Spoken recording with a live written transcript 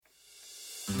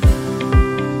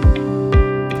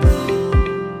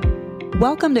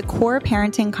Welcome to Core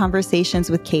Parenting Conversations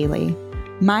with Kaylee.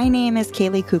 My name is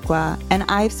Kaylee Kukla, and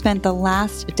I've spent the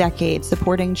last decade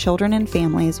supporting children and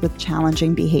families with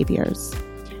challenging behaviors.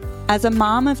 As a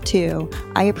mom of two,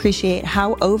 I appreciate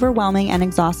how overwhelming and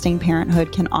exhausting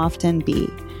parenthood can often be.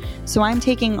 So I'm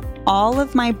taking all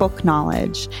of my book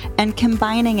knowledge and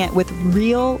combining it with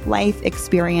real life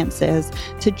experiences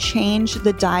to change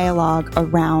the dialogue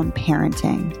around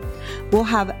parenting. We'll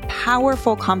have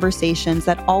powerful conversations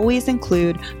that always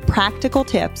include practical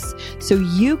tips so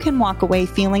you can walk away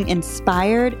feeling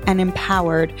inspired and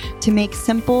empowered to make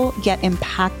simple yet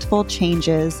impactful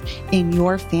changes in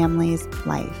your family's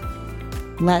life.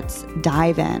 Let's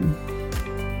dive in.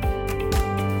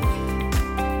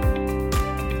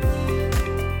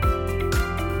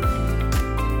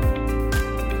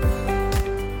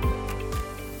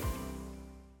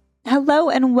 Hello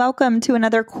and welcome to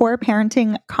another Core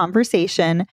Parenting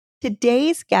Conversation.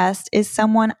 Today's guest is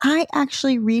someone I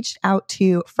actually reached out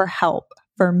to for help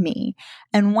for me.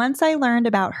 And once I learned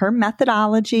about her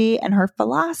methodology and her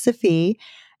philosophy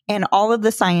and all of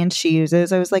the science she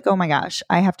uses, I was like, oh my gosh,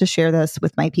 I have to share this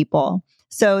with my people.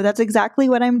 So that's exactly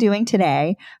what I'm doing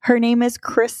today. Her name is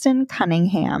Kristin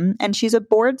Cunningham, and she's a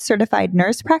board-certified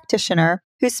nurse practitioner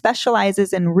who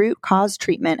specializes in root cause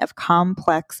treatment of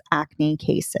complex acne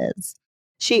cases.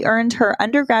 She earned her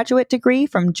undergraduate degree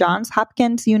from Johns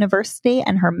Hopkins University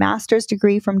and her master's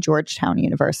degree from Georgetown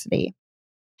University.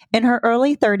 In her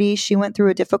early 30s, she went through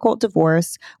a difficult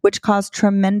divorce, which caused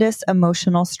tremendous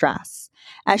emotional stress.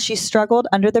 As she struggled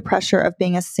under the pressure of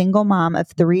being a single mom of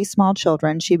 3 small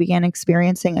children, she began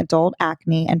experiencing adult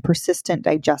acne and persistent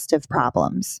digestive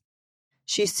problems.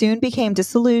 She soon became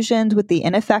disillusioned with the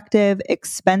ineffective,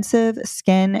 expensive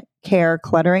skin care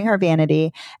cluttering her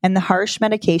vanity and the harsh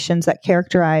medications that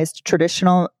characterized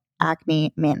traditional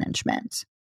acne management.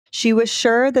 She was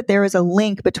sure that there was a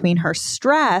link between her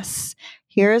stress.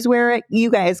 Here's where you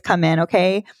guys come in,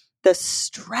 okay? The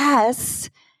stress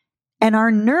and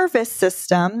our nervous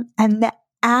system and the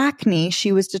acne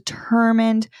she was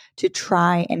determined to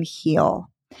try and heal.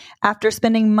 After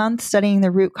spending months studying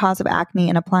the root cause of acne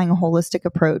and applying a holistic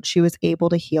approach, she was able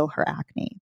to heal her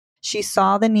acne. She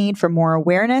saw the need for more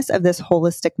awareness of this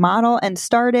holistic model and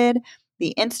started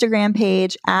the Instagram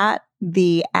page at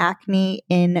the acne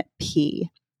in P,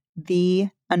 _acne_NP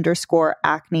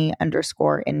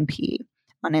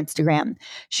on Instagram.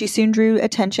 She soon drew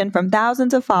attention from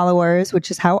thousands of followers,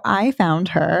 which is how I found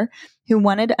her, who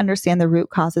wanted to understand the root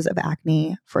causes of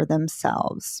acne for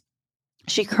themselves.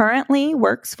 She currently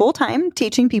works full-time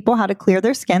teaching people how to clear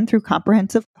their skin through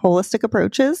comprehensive holistic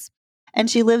approaches. And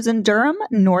she lives in Durham,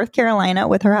 North Carolina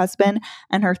with her husband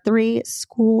and her 3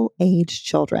 school-age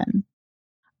children.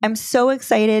 I'm so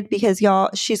excited because y'all,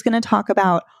 she's going to talk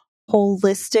about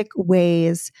holistic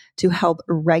ways to help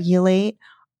regulate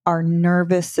our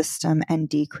nervous system and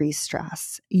decrease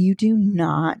stress. You do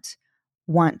not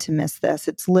want to miss this.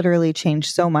 It's literally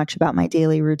changed so much about my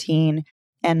daily routine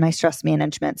and my stress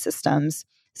management systems.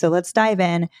 So let's dive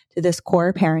in to this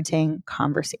core parenting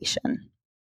conversation.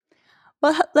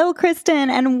 Well, hello,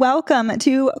 Kristin, and welcome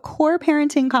to Core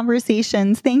Parenting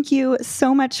Conversations. Thank you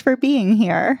so much for being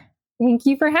here. Thank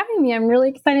you for having me. I'm really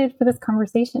excited for this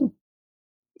conversation.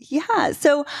 Yeah.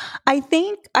 So I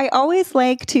think I always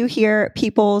like to hear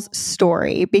people's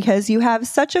story because you have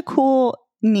such a cool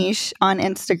niche on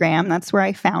Instagram. That's where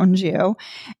I found you.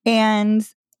 And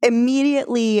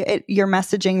immediately your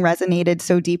messaging resonated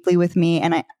so deeply with me.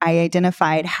 And I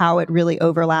identified how it really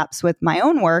overlaps with my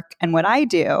own work and what I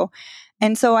do.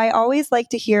 And so I always like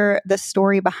to hear the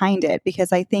story behind it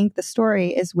because I think the story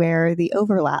is where the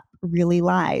overlap really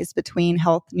lies between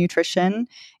health, nutrition,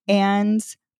 and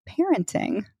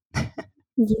parenting.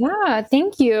 Yeah,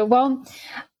 thank you. Well,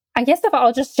 I guess if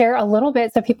I'll just share a little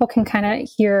bit so people can kind of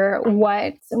hear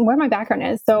where my background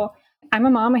is. So I'm a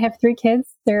mom. I have 3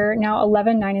 kids. They're now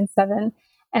 11, 9, and 7.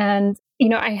 And,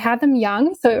 I had them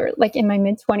young. So like in my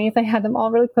mid-20s, I had them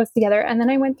all really close together. And then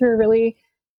I went through a really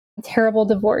terrible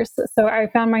divorce. So I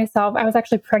found myself, I was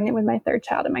actually pregnant with my 3rd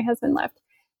child and my husband left.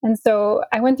 And so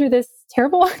I went through this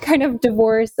terrible kind of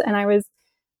divorce and I was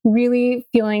really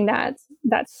feeling that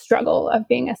struggle of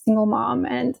being a single mom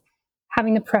and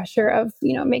having the pressure of,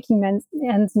 making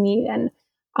ends meet. And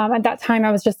at that time,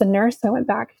 I was just a nurse. So I went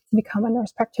back to become a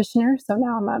nurse practitioner. So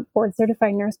now I'm a board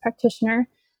certified nurse practitioner.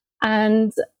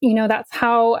 And, that's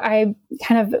how I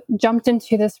kind of jumped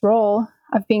into this role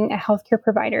of being a healthcare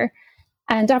provider.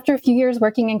 And after a few years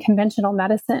working in conventional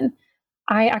medicine,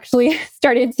 I actually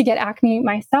started to get acne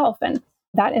myself. And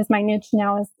that is my niche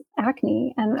now, is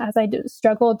acne. And as I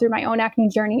struggled through my own acne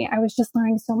journey, I was just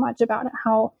learning so much about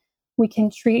how we can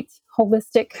treat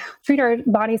our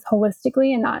bodies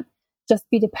holistically and not just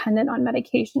be dependent on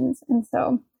medications. And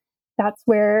so that's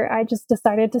where I just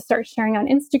decided to start sharing on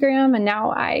Instagram. And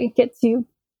now I get to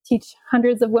teach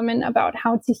hundreds of women about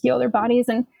how to heal their bodies.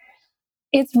 And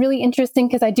it's really interesting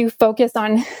because I do focus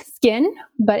on skin,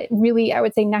 but really I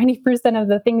would say 90% of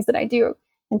the things that I do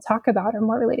and talk about are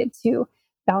more related to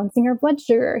balancing our blood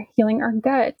sugar, healing our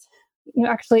gut,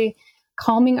 actually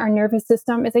calming our nervous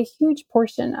system is a huge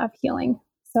portion of healing.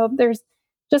 So there's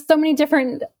just so many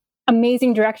different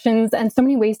amazing directions and so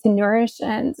many ways to nourish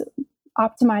and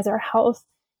optimize our health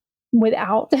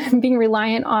without being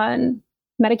reliant on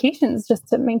medications just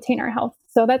to maintain our health.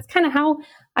 So that's kind of how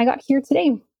I got here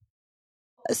today.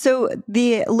 So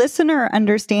the listener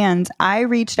understands I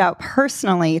reached out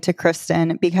personally to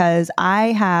Kristin because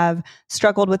I have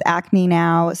struggled with acne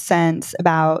now since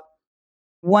about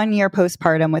 1 year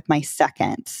postpartum with my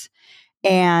second.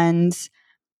 And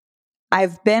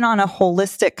I've been on a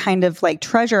holistic kind of like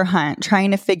treasure hunt,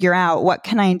 trying to figure out what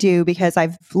can I do because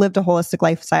I've lived a holistic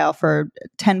lifestyle for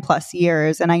 10 plus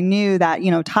years. And I knew that,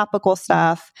 topical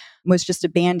stuff was just a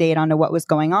Band-Aid onto what was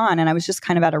going on. And I was just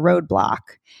kind of at a roadblock.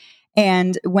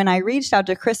 And when I reached out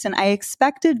to Kristin, I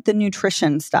expected the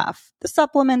nutrition stuff, the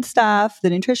supplement stuff, the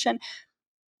nutrition.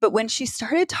 But when she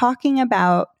started talking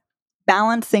about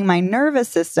balancing my nervous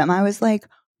system, I was like,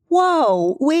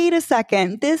 whoa, wait a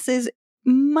second. This is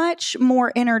much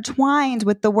more intertwined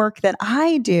with the work that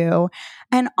I do.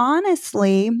 And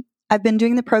honestly, I've been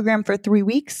doing the program for 3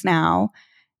 weeks now.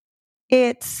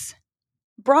 It's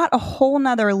brought a whole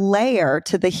nother layer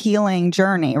to the healing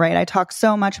journey, right? I talk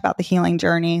so much about the healing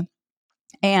journey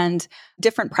and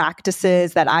different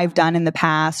practices that I've done in the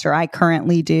past or I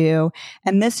currently do.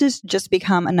 And this has just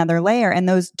become another layer. And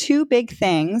those two big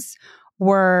things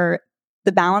were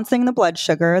the balancing the blood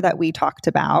sugar that we talked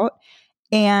about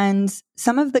and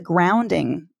some of the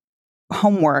grounding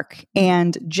homework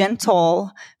and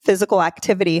gentle physical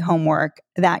activity homework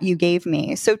that you gave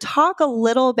me. So talk a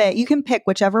little bit, you can pick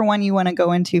whichever one you want to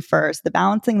go into first, the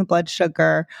balancing the blood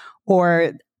sugar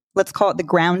or let's call it the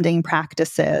grounding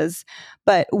practices.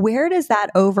 But where does that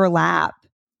overlap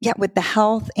with the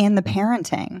health and the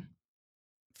parenting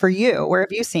for you? Where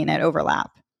have you seen it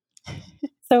overlap?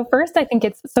 So first, I think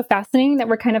it's so fascinating that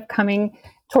we're kind of coming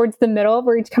towards the middle.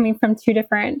 We're coming from two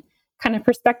different kind of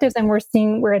perspectives and we're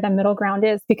seeing where the middle ground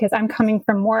is because I'm coming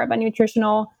from more of a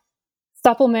nutritional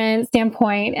supplement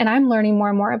standpoint and I'm learning more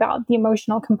and more about the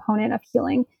emotional component of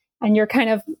healing. And you're kind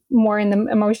of more in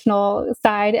the emotional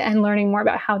side and learning more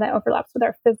about how that overlaps with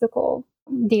our physical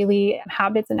daily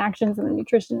habits and actions and the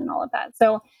nutrition and all of that.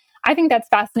 So I think that's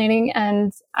fascinating.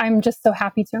 And I'm just so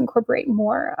happy to incorporate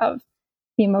more of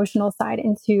the emotional side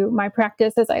into my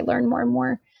practice as I learn more and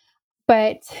more.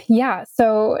 But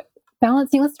so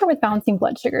let's start with balancing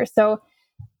blood sugar. So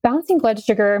balancing blood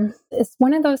sugar is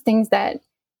one of those things that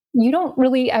you don't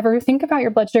really ever think about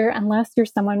your blood sugar unless you're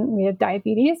someone with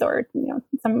diabetes or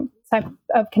some type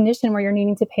of condition where you're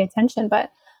needing to pay attention.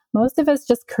 But most of us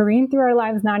just careen through our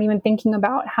lives, not even thinking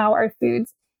about how our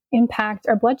foods impact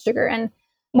our blood sugar. And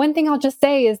one thing I'll just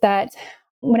say is that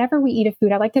whenever we eat a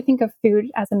food, I like to think of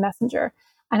food as a messenger.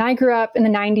 And I grew up in the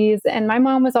 90s and my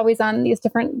mom was always on these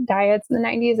different diets in the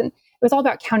 90s and it was all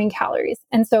about counting calories.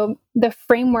 And so the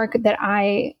framework that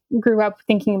I grew up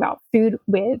thinking about food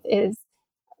with is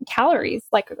calories.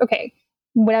 Like, okay,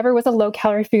 whatever was a low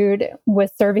calorie food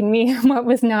was serving me, what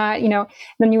was not,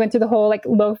 then you went through the whole like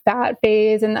low fat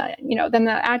phase and then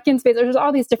the Atkins phase. There's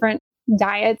all these different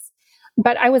diets,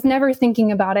 but I was never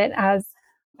thinking about it as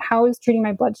how I was treating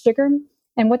my blood sugar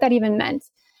and what that even meant.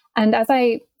 And as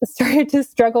I started to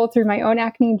struggle through my own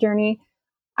acne journey,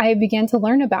 I began to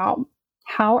learn about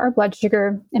how our blood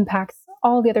sugar impacts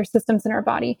all the other systems in our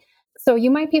body. So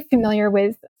you might be familiar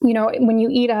with, when you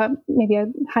eat maybe a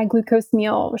high glucose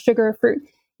meal, sugar or fruit,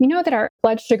 that our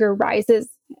blood sugar rises,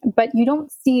 but you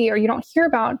don't see or you don't hear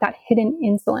about that hidden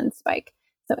insulin spike.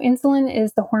 So insulin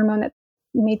is the hormone that's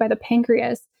made by the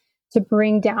pancreas to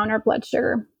bring down our blood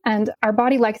sugar. And our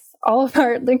body likes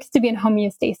to be in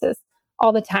homeostasis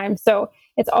all the time. So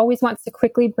it always wants to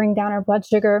quickly bring down our blood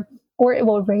sugar, or it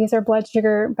will raise our blood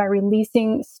sugar by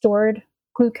releasing stored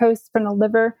glucose from the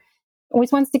liver.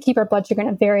 Always wants to keep our blood sugar in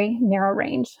a very narrow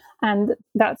range. And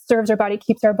that serves our body,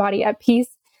 keeps our body at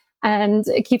peace, and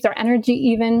it keeps our energy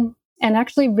even, and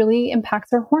actually really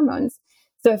impacts our hormones.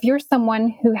 So if you're someone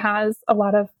who has a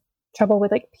lot of trouble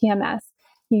with like PMS,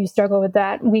 you struggle with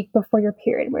that week before your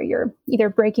period where you're either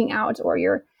breaking out or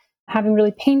you're having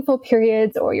really painful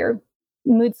periods or your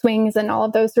mood swings and all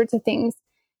of those sorts of things,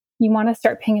 you want to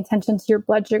start paying attention to your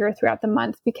blood sugar throughout the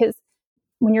month, because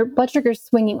when your blood sugar is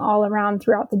swinging all around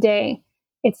throughout the day,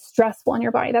 it's stressful in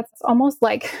your body. That's almost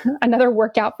like another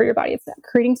workout for your body. It's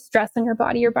creating stress in your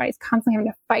body. Your body's constantly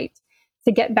having to fight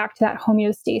to get back to that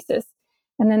homeostasis.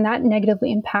 And then that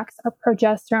negatively impacts our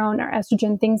progesterone, our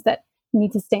estrogen, things that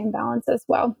need to stay in balance as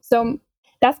well. So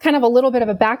that's kind of a little bit of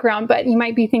a background, but you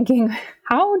might be thinking,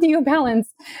 how do you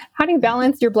balance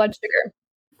your blood sugar?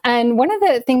 And one of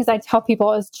the things I tell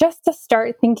people is just to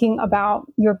start thinking about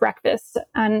your breakfast.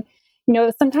 And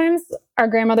sometimes our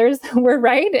grandmothers were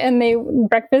right, and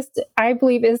breakfast, I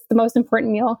believe, is the most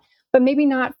important meal, but maybe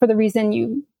not for the reason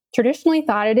you traditionally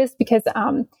thought it is, because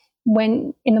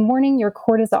when in the morning, your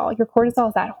cortisol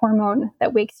is that hormone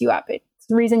that wakes you up. It's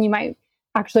the reason you might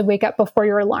actually wake up before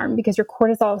your alarm, because your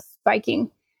cortisol is spiking,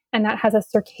 and that has a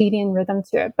circadian rhythm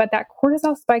to it. But that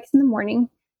cortisol spikes in the morning,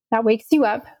 that wakes you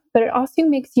up, but it also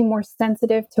makes you more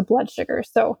sensitive to blood sugar.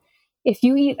 So if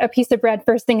you eat a piece of bread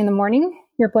first thing in the morning,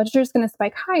 your blood sugar is going to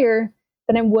spike higher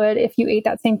than it would if you ate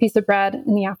that same piece of bread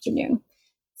in the afternoon.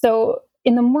 So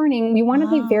in the morning, we want to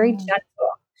be very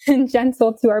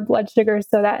gentle to our blood sugar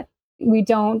so that we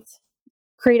don't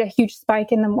create a huge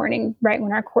spike in the morning, right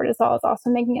when our cortisol is also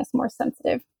making us more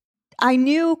sensitive. I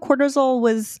knew cortisol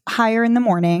was higher in the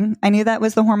morning. I knew that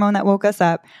was the hormone that woke us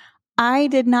up. I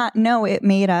did not know it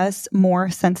made us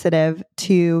more sensitive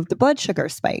to the blood sugar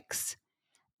spikes.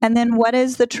 And then what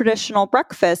is the traditional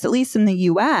breakfast, at least in the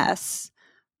US,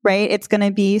 right? It's going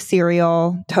to be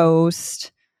cereal,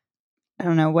 toast. I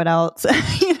don't know what else,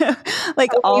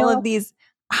 all of these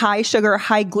high sugar,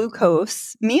 high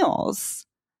glucose meals.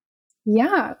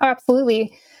 Yeah,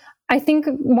 absolutely. I think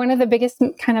one of the biggest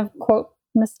kind of quote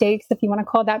mistakes, if you want to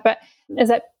call it that, but is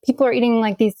that people are eating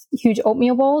like these huge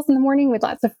oatmeal bowls in the morning with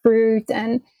lots of fruit,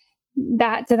 and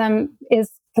that to them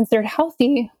is considered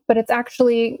healthy, but it's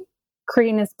actually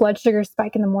creating this blood sugar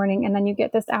spike in the morning, and then you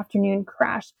get this afternoon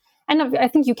crash. And I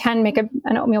think you can make an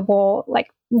oatmeal bowl, like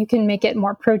you can make it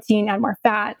more protein and more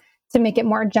fat to make it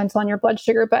more gentle on your blood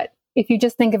sugar. But if you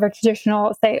just think of a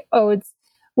traditional, say, oats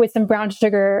with some brown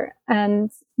sugar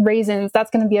and raisins,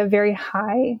 that's going to be a very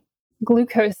high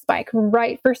glucose spike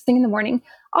right first thing in the morning.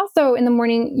 Also in the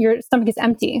morning, your stomach is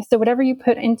empty. So whatever you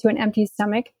put into an empty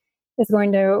stomach is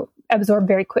going to absorb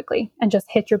very quickly and just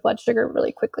hit your blood sugar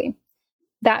really quickly.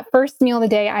 That first meal of the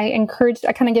day, I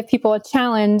kind of give people a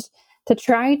challenge to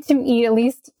try to eat at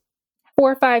least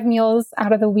 4 or 5 meals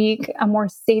out of the week, a more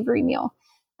savory meal.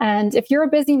 And if you're a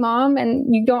busy mom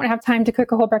and you don't have time to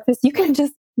cook a whole breakfast, you can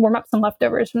just warm up some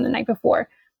leftovers from the night before,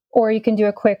 or you can do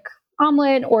a quick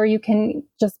omelet, or you can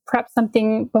just prep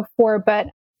something before. But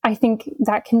I think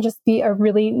that can just be a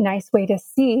really nice way to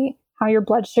see how your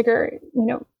blood sugar,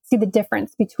 see the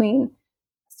difference between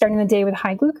starting the day with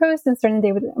high glucose and starting the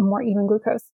day with a more even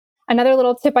glucose. Another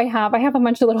little tip I have a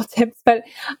bunch of little tips, but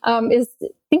is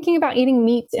thinking about eating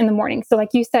meat in the morning. So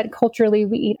like you said, culturally,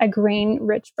 we eat a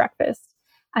grain-rich breakfast.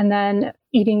 And then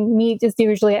eating meat is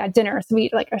usually at dinner. So we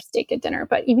eat like our steak at dinner.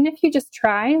 But even if you just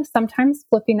try, sometimes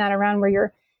flipping that around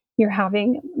where you're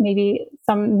having maybe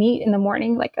some meat in the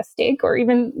morning, like a steak, or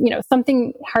even,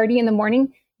 something hearty in the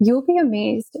morning, you'll be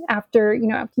amazed after you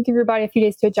give your body a few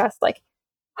days to adjust, like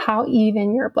how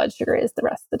even your blood sugar is the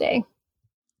rest of the day.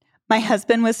 My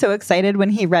husband was so excited when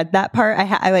he read that part.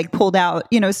 I pulled out,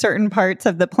 certain parts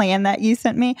of the plan that you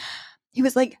sent me. He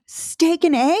was like, steak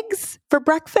and eggs for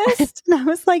breakfast? And I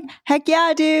was like, heck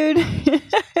yeah, dude.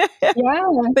 Yeah.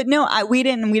 But no, we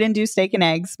didn't do steak and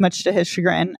eggs, much to his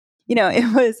chagrin.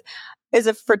 It was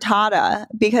a frittata,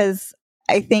 because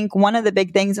I think one of the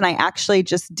big things, and I actually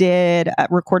just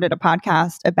recorded a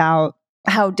podcast about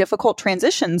how difficult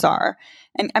transitions are.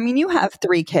 And I mean, you have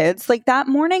 3 kids, like that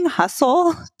morning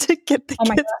hustle to get the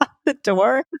kids out the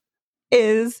door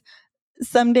is,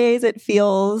 some days it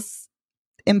feels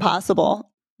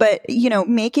impossible. But,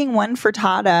 making one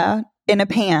frittata in a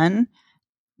pan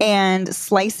and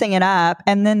slicing it up,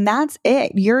 and then that's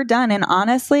it. You're done. And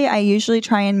honestly, I usually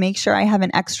try and make sure I have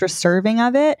an extra serving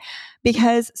of it,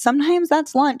 because sometimes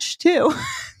that's lunch too.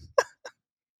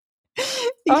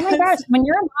 Oh my gosh. When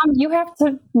you're a mom, you have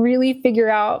to really figure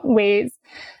out ways.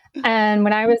 And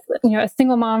when I was, a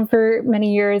single mom for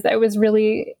many years, I was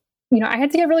really, I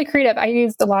had to get really creative. I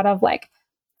used a lot of like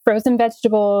frozen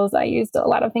vegetables. I used a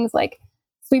lot of things like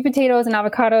sweet potatoes and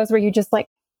avocados, where you just like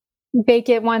bake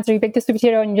it once, or you bake the sweet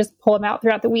potato and you just pull them out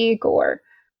throughout the week, or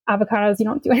avocados, you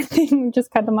don't do anything, you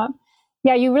just cut them up.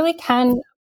 Yeah, you really can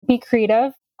be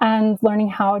creative, and learning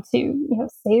how to,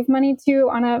 save money too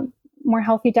on a more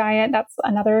healthy diet. That's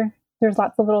another, there's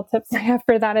lots of little tips I have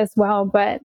for that as well.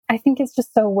 But I think it's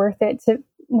just so worth it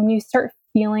when you start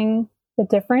feeling the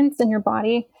difference in your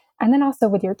body. And then also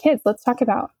with your kids, let's talk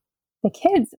about the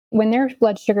kids. When their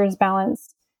blood sugar is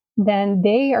balanced, then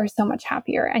they are so much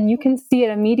happier. And you can see it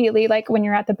immediately, like when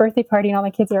you're at the birthday party and all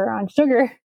the kids are on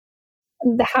sugar,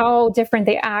 how different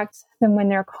they act than when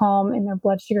they're calm and their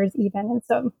blood sugar is even. And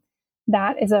so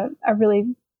that is a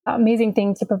really amazing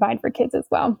thing to provide for kids as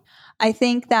well. I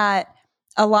think that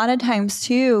a lot of times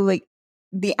too, like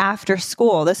the after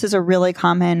school, this is a really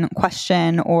common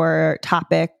question or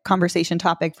conversation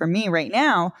topic for me right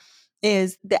now,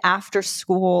 is the after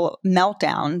school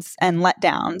meltdowns and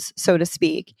letdowns, so to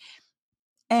speak.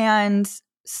 And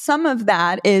some of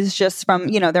that is just from,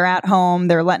 they're at home,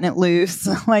 they're letting it loose,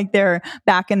 like they're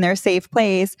back in their safe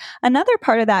place. Another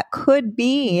part of that could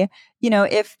be,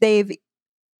 if they've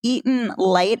eaten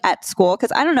light at school,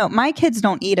 because I don't know, my kids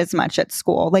don't eat as much at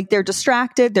school. Like they're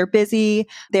distracted, they're busy,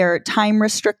 they're time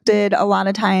restricted a lot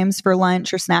of times for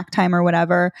lunch or snack time or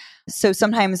whatever. So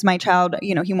sometimes my child,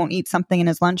 he won't eat something in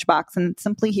his lunchbox and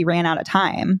simply he ran out of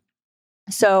time.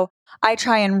 So I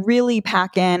try and really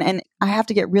pack in, and I have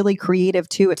to get really creative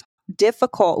too. It's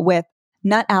difficult with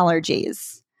nut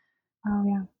allergies. Oh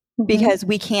yeah. Mm-hmm. Because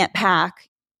we can't pack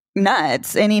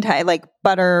nuts, any type, like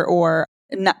butter or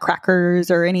nutcrackers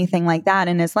or anything like that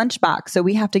in his lunchbox. So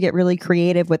we have to get really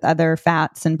creative with other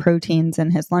fats and proteins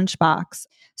in his lunchbox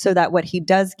so that what he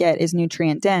does get is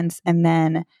nutrient dense, and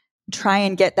then try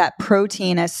and get that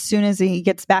protein as soon as he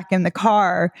gets back in the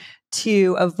car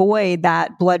to avoid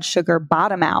that blood sugar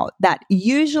bottom out. That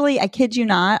usually, I kid you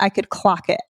not, I could clock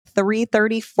it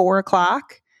 3:30, 4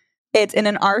 o'clock. It's in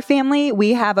our family,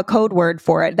 we have a code word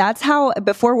for it. That's how,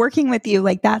 before working with you,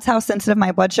 like that's how sensitive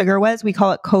my blood sugar was. We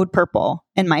call it code purple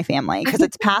in my family because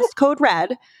it's past code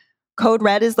red. Code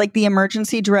red is like the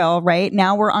emergency drill, right?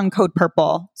 Now we're on code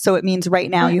purple. So it means right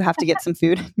now you have to get some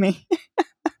food in me.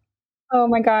 Oh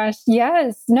my gosh.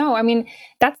 Yes. No, I mean,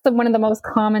 that's one of the most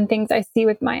common things I see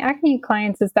with my acne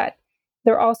clients is that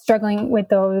they're all struggling with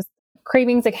those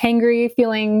cravings, like hangry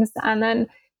feelings, and then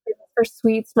for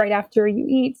sweets right after you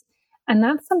eat. And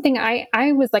that's something I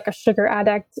was like a sugar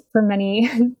addict for many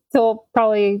till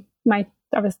probably I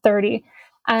was 30.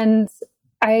 And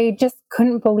I just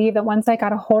couldn't believe that once I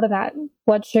got a hold of that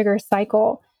blood sugar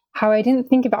cycle, how I didn't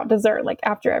think about dessert like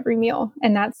after every meal.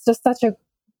 And that's just such an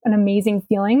amazing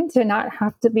feeling to not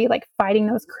have to be like fighting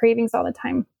those cravings all the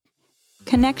time.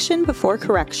 Connection before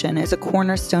correction is a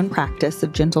cornerstone practice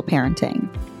of gentle parenting.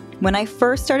 When I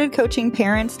first started coaching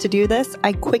parents to do this,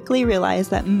 I quickly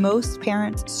realized that most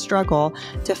parents struggle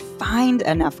to find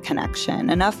enough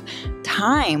connection, enough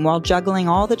time while juggling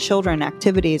all the children,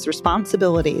 activities,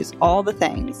 responsibilities, all the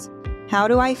things. How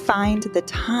do I find the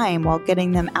time while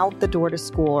getting them out the door to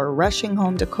school or rushing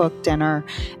home to cook dinner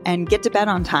and get to bed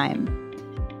on time?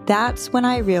 That's when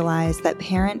I realized that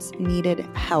parents needed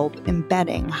help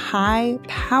embedding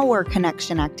high-power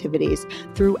connection activities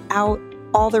throughout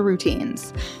all the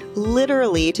routines,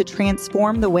 literally to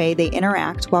transform the way they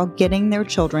interact while getting their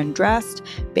children dressed,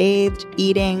 bathed,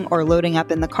 eating, or loading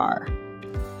up in the car.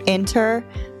 Enter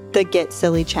the Get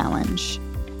Silly Challenge,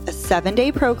 a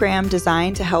 7-day program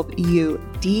designed to help you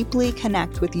deeply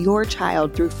connect with your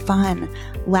child through fun,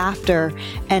 laughter,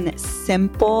 and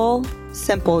simple,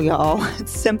 y'all,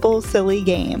 simple, silly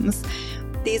games.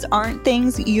 These aren't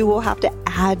things you will have to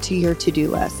add to your to-do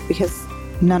list because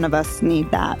none of us need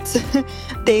that.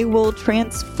 They will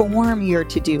transform your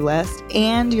to-do list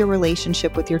and your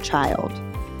relationship with your child.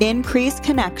 Increase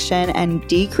connection and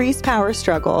decrease power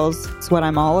struggles is what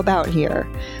I'm all about here,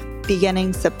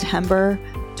 beginning September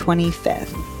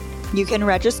 25th. You can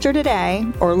register today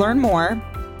or learn more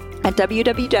at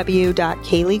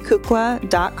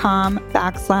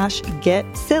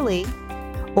www.kayleekukla.com/get-silly,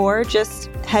 or just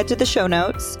head to the show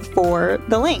notes for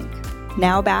the link.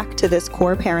 Now back to this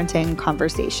core parenting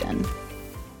conversation.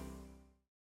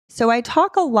 So I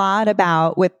talk a lot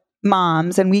about with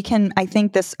moms, and I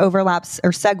think this overlaps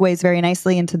or segues very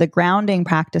nicely into the grounding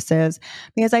practices,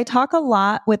 because I talk a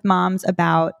lot with moms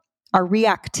about our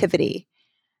reactivity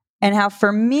and how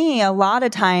for me, a lot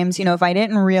of times, if I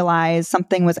didn't realize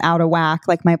something was out of whack,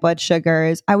 like my blood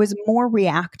sugars, I was more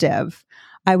reactive.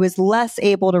 I was less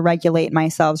able to regulate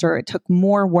myself, or it took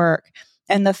more work.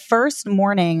 And the first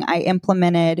morning I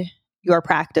implemented your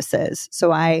practices.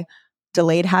 So I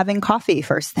delayed having coffee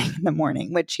first thing in the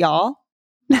morning, which y'all,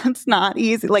 that's not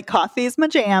easy. Like coffee is my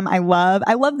jam. I love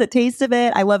the taste of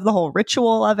it. I love the whole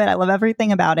ritual of it. I love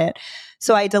everything about it.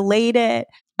 So I delayed it.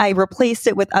 I replaced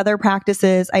it with other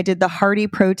practices. I did the hearty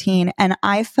protein, and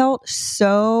I felt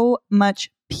so much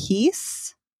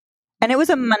peace. And it was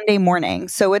a Monday morning.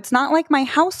 So it's not like my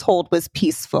household was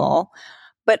peaceful,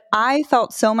 but I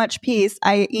felt so much peace.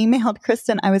 I emailed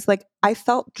Kristin. I was like, I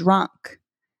felt drunk.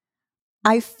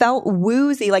 I felt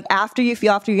woozy. Like after you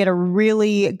get a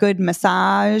really good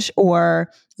massage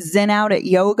or zen out at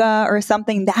yoga or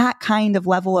something, that kind of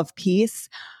level of peace,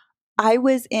 I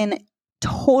was in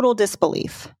total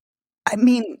disbelief. I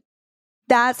mean,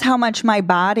 that's how much my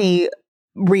body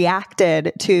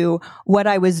reacted to what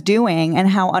I was doing and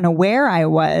how unaware I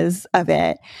was of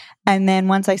it. And then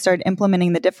once I started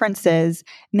implementing the differences,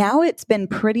 now it's been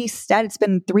pretty steady. It's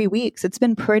been 3 weeks. It's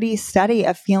been pretty steady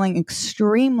of feeling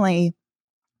extremely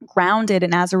grounded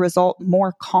and as a result,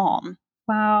 more calm.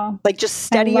 Wow. Like just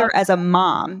steadier as a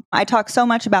mom. I talk so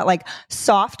much about like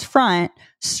soft front,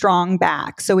 strong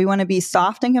back. So we want to be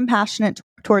soft and compassionate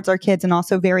towards our kids and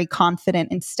also very confident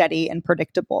and steady and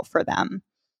predictable for them.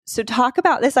 So talk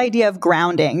about this idea of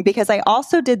grounding, because I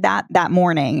also did that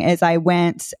morning as I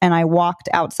went and I walked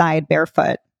outside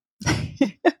barefoot.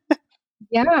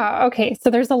 Yeah. Okay. So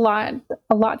there's a lot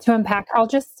to unpack. I'll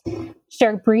just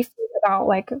share briefly about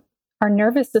like our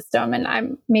nervous system.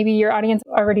 And maybe your audience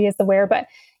already is aware, but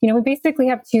we basically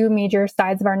have two major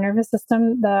sides of our nervous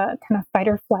system: the kind of fight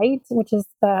or flight, which is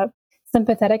the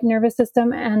sympathetic nervous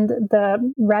system, and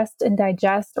the rest and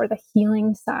digest, or the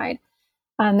healing side.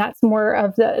 And that's more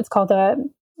of it's called the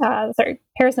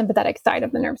parasympathetic side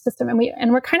of the nervous system.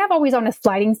 And we're kind of always on a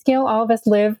sliding scale. All of us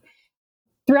live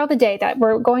throughout the day that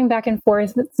we're going back and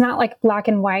forth. It's not like black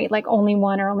and white, like only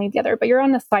one or only the other, but you're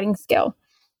on the sliding scale.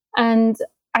 And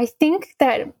I think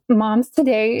that moms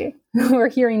today who are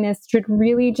hearing this should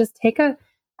really just take a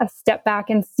step back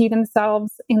and see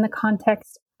themselves in the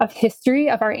context of history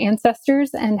of our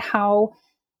ancestors and how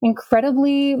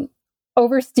incredibly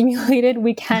overstimulated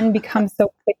we can become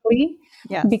so quickly.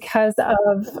 Yes. Because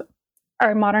of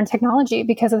our modern technology,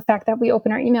 because of the fact that we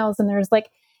open our emails and there's like,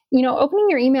 opening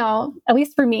your email, at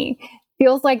least for me,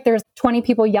 feels like there's 20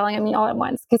 people yelling at me all at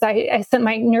once, because I sent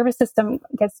my nervous system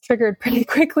gets triggered pretty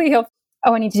quickly of,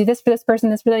 I need to do this for this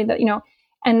person, this really,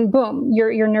 and boom,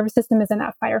 your nervous system is in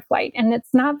that fight or flight. And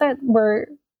it's not that we're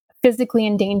physically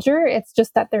in danger. It's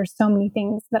just that there's so many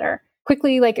things that are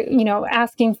quickly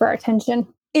asking for our attention.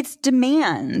 It's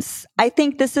demands. I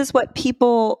think this is what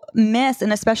people miss,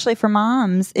 and especially for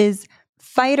moms, is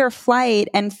fight or flight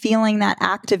and feeling that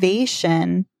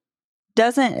activation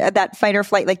that fight or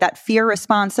flight, like that fear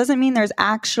response, doesn't mean there's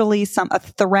actually a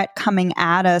threat coming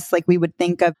at us like we would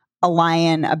think of a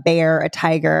lion, a bear, a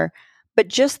tiger, but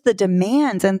just the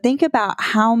demands. And think about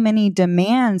how many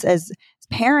demands as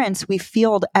parents we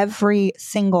field every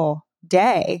single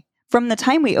day from the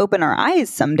time we open our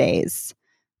eyes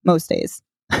most days.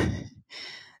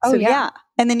 So yeah.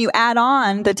 And then you add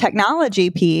on the technology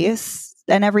piece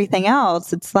and everything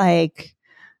else. It's like,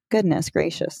 goodness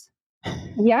gracious.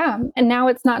 Yeah. And now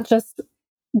it's not just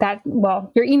that,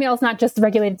 your email is not just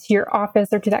regulated to your office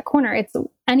or to that corner. It's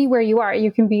anywhere you are.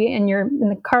 You can be in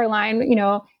the car line,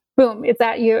 boom, it's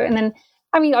at you. And then,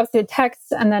 obviously the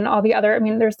text and then all the other,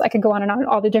 I could go on and on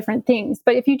all the different things.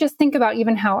 But if you just think about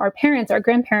even how our parents, our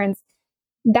grandparents,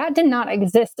 that did not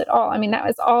exist at all. That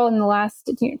was all in the last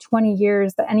 20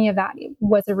 years that any of that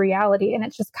was a reality. And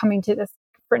it's just coming to this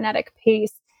frenetic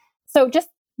pace. So just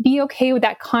be okay with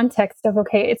that context of,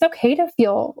 it's okay to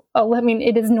feel,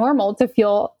 it is normal to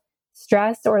feel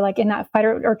stressed or like in that fight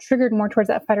or triggered more towards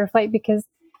that fight or flight, because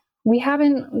we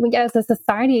haven't, as a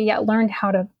society, yet learned how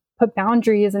to put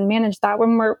boundaries and manage that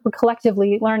when we're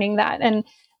collectively learning that. And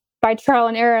by trial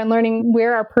and error and learning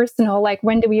where our personal, like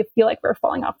when do we feel like we're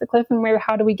falling off the cliff and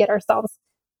how do we get ourselves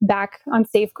back on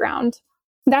safe ground?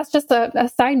 That's just a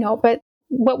side note, but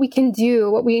what we can do,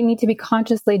 what we need to be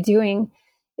consciously doing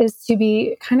is to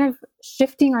be kind of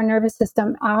shifting our nervous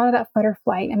system out of that fight or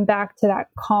flight and back to that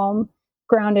calm,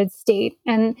 grounded state.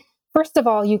 And first of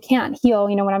all, you can't heal.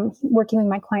 When I'm working with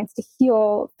my clients to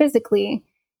heal physically,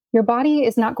 your body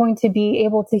is not going to be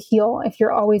able to heal if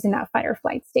you're always in that fight or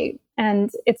flight state. And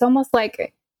it's almost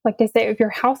like they say, if your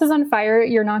house is on fire,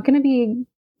 you're not going to be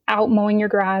out mowing your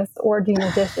grass or doing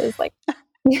your dishes. Like,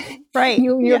 right.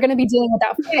 You're going to be dealing with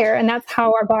that fire. And that's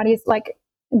how our bodies, like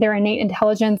their innate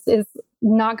intelligence is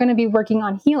not going to be working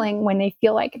on healing when they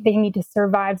feel like they need to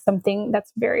survive something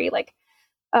that's very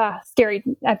scary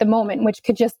at the moment, which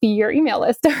could just be your email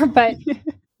list. But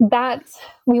that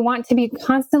we want to be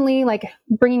constantly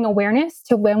bringing awareness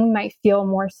to when we might feel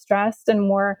more stressed and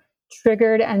more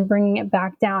triggered and bringing it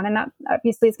back down. And that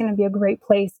obviously is going to be a great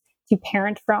place to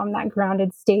parent from, that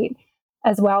grounded state,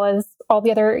 as well as all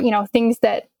the other, things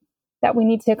that we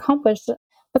need to accomplish.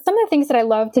 But some of the things that I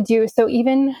love to do, so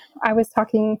even I was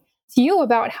talking to you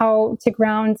about how to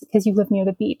ground because you live near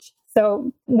the beach.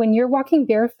 So when you're walking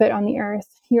barefoot on the earth,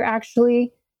 you're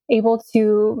actually able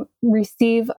to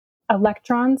receive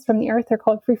electrons from the earth. They're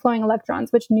called free-flowing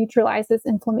electrons, which neutralizes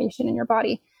inflammation in your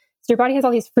body. So your body has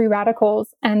all these free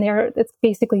radicals, and it's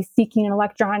basically seeking an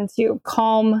electron to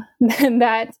calm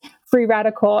that free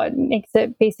radical. It makes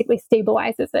it, basically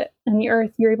stabilizes it. And the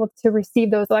earth, you're able to receive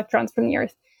those electrons from the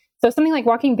earth. So something like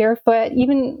walking barefoot,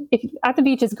 even if at the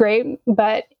beach, is great,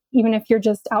 but even if you're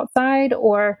just outside,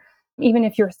 or even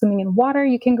if you're swimming in water,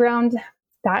 you can ground.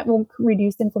 That will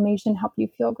reduce inflammation, help you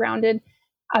feel grounded.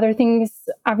 Other things,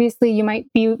 obviously, you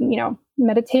might be,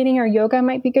 meditating or yoga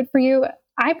might be good for you.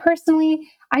 I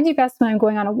do best when I'm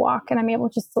going on a walk and I'm able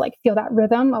just to like feel that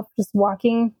rhythm of just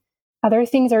walking. Other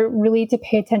things are really to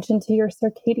pay attention to your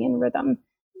circadian rhythm.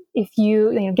 If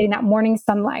getting that morning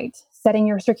sunlight, setting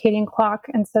your circadian clock,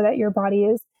 and so that your body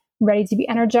is ready to be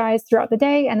energized throughout the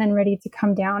day and then ready to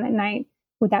come down at night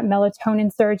with that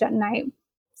melatonin surge at night.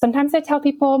 Sometimes I tell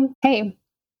people, hey,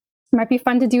 it might be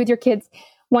fun to do with your kids.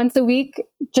 Once a week,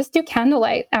 just do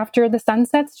candlelight. After the sun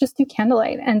sets, just do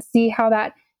candlelight and see how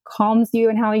that calms you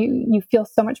and how you feel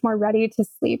so much more ready to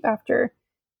sleep after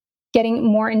getting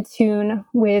more in tune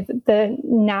with the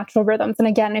natural rhythms. And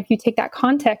again, if you take that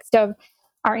context of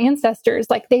our ancestors,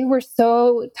 like they were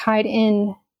so tied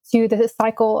in to the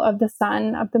cycle of the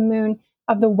sun, of the moon,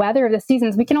 of the weather, of the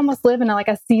seasons. We can almost live in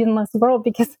a seasonless world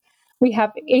because we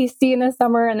have AC in the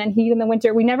summer and then heat in the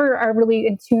winter. We never are really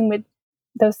in tune with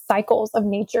those cycles of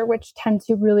nature, which tend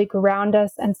to really ground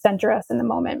us and center us in the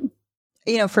moment.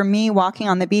 For me, walking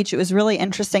on the beach, it was really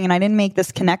interesting. And I didn't make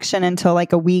this connection until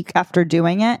like a week after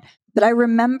doing it. But I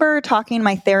remember talking to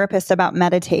my therapist about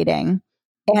meditating.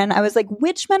 And I was like,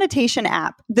 which meditation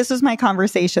app? This was my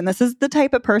conversation. This is the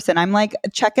type of person. I'm like,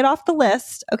 check it off the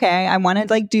list. Okay, I want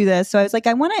to do this. So I was like,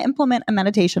 I want to implement a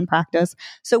meditation practice.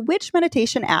 So which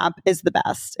meditation app is the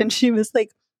best? And she was like,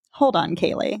 hold on,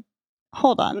 Kaylee.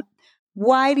 Hold on.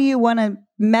 Why do you want to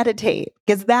meditate?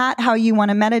 Is that how you want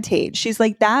to meditate? She's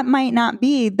like, that might not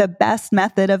be the best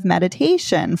method of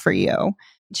meditation for you.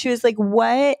 She was like,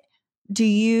 what do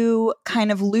you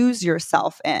kind of lose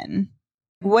yourself in?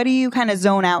 What do you kind of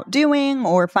zone out doing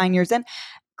or find your zen?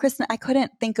 Kristin, I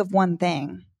couldn't think of one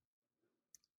thing.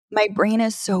 My brain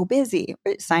is so busy.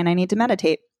 Sign I need to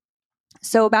meditate.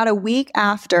 So about a week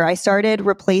after, I started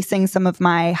replacing some of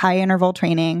my high interval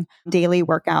training daily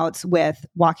workouts with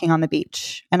walking on the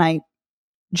beach. And I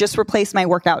just replaced my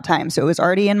workout time. So it was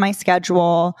already in my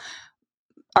schedule.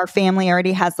 Our family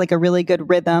already has like a really good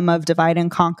rhythm of divide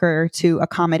and conquer to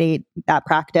accommodate that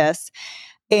practice.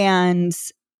 And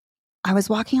I was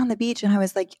walking on the beach and I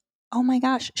was like, oh my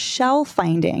gosh, shell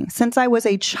finding. Since I was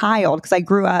a child, because I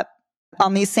grew up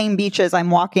on these same beaches I'm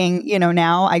walking,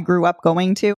 now I grew up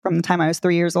going to from the time I was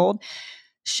 3 years old.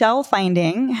 Shell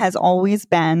finding has always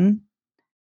been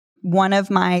one of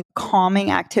my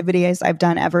calming activities I've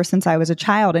done ever since I was a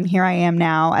child. And here I am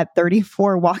now at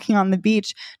 34 walking on the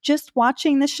beach, just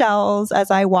watching the shells as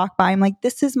I walk by. I'm like,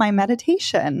 this is my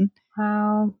meditation.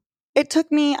 Wow. It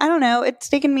took me, I don't know, it's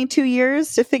taken me 2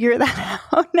 years to figure that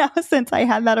out now since I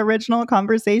had that original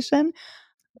conversation.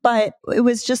 But it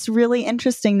was just really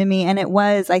interesting to me. And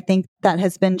I think that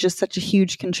has been just such a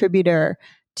huge contributor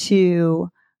to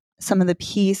some of the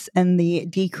peace and the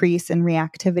decrease in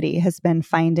reactivity has been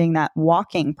finding that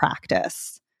walking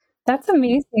practice. That's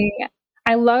amazing.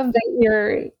 I love that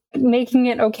you're making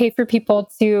it okay for people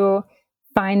to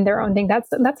find their own thing.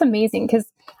 That's amazing because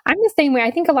I'm the same way. I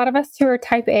think a lot of us who are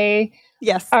type A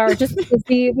are just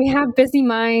busy. We have busy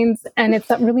minds and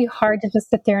it's really hard to just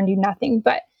sit there and do nothing.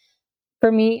 But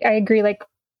for me, I agree, like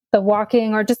the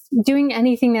walking or just doing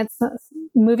anything that's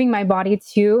moving my body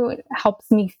too helps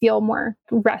me feel more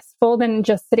restful than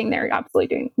just sitting there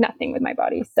absolutely doing nothing with my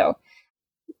body. So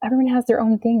everyone has their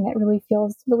own thing that really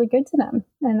feels really good to them.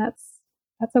 And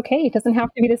that's okay. It doesn't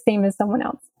have to be the same as someone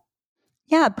else.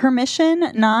 Yeah,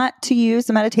 permission not to use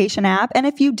a meditation app. And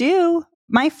if you do,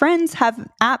 my friends have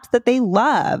apps that they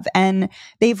love and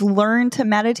they've learned to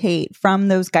meditate from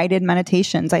those guided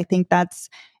meditations. I think that's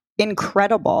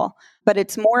incredible, but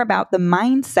it's more about the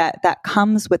mindset that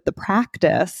comes with the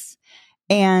practice.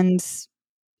 And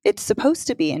it's supposed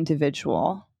to be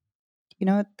individual.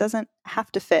 It doesn't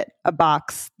have to fit a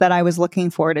box that I was looking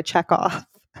for to check off.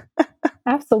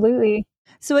 Absolutely.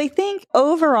 So I think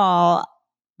overall,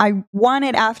 I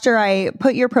wanted, after I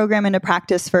put your program into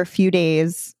practice for a few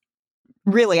days,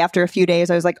 really after a few days,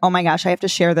 I was like, oh my gosh, I have to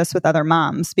share this with other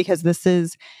moms because this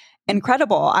is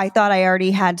incredible. I thought I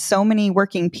already had so many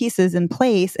working pieces in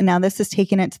place. And now this has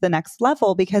taken it to the next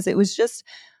level because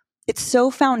it's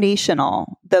so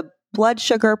foundational. The blood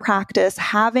sugar practice,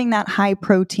 having that high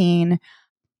protein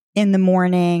in the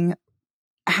morning,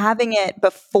 having it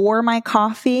before my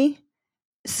coffee.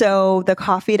 So the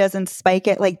coffee doesn't spike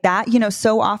it like that.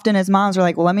 So often as moms are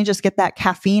like, well, let me just get that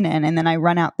caffeine in and then I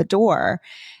run out the door.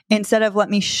 instead of let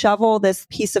me shovel this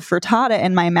piece of frittata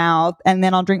in my mouth and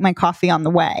then I'll drink my coffee on the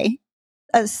way.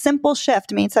 A simple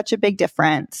shift made such a big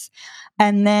difference.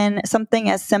 And then something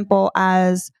as simple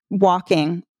as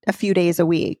walking a few days a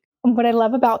week. What I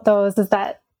love about those is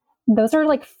that those are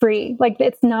like free. Like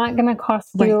it's not going to cost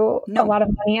you a lot of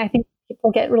money. I think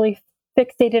people get really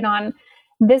fixated on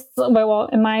this, well,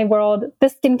 in my world,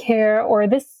 this skincare or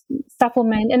this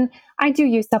supplement. And I do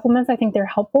use supplements. I think they're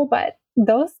helpful, but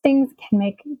those things can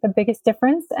make the biggest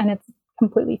difference and it's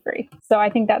completely free. So I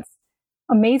think that's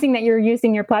amazing that you're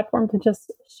using your platform to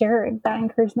just share that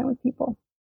encouragement with people.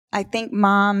 I think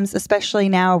moms, especially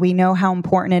now, we know how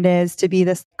important it is to be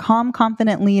this calm,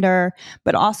 confident leader,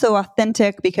 but also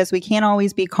authentic, because we can't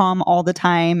always be calm all the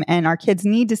time. And our kids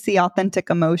need to see authentic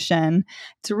emotion.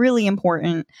 It's really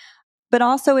important. But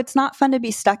also, it's not fun to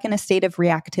be stuck in a state of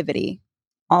reactivity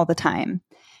all the time.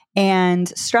 And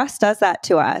stress does that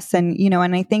to us. And,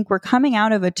 and I think we're coming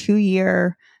out of a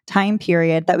 2-year time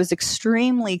period that was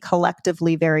extremely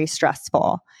collectively very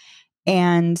stressful.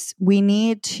 And we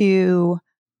need to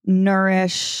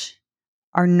nourish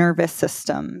our nervous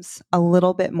systems a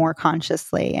little bit more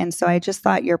consciously. And so I just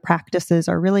thought your practices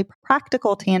are really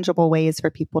practical, tangible ways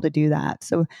for people to do that.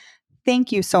 So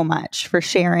thank you so much for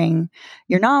sharing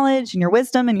your knowledge and your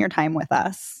wisdom and your time with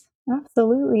us.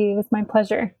 Absolutely. It was my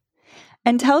pleasure.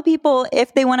 And tell people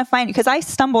if they want to find you, because I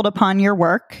stumbled upon your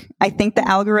work. I think the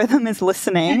algorithm is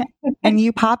listening and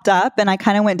you popped up and I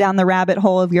kind of went down the rabbit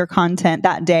hole of your content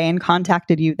that day and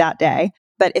contacted you that day.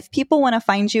 But if people want to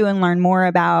find you and learn more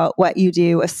about what you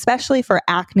do, especially for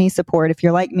acne support, if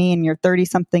you're like me and you're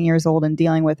 30-something years old and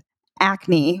dealing with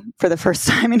acne for the first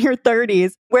time in your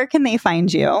 30s, where can they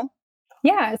find you?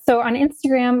 Yeah. So on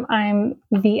Instagram, I'm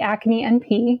the Acne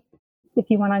NP.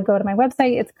 If you want to go to my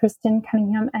website, it's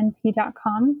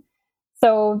KristinCunninghamNP.com.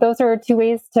 So those are 2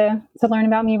 ways to learn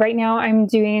about me. Right now, I'm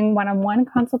doing one-on-one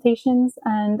consultations,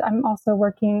 and I'm also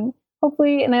working,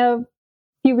 hopefully in a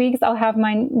few weeks, I'll have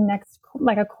my next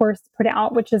a course put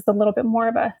out, which is a little bit more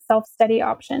of a self-study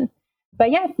option. But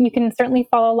yeah, you can certainly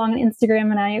follow along on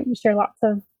Instagram, and I share lots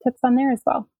of tips on there as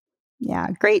well.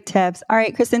 Yeah, great tips. All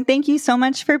right, Kristin, thank you so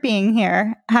much for being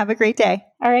here. Have a great day.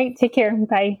 All right, take care.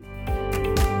 Bye.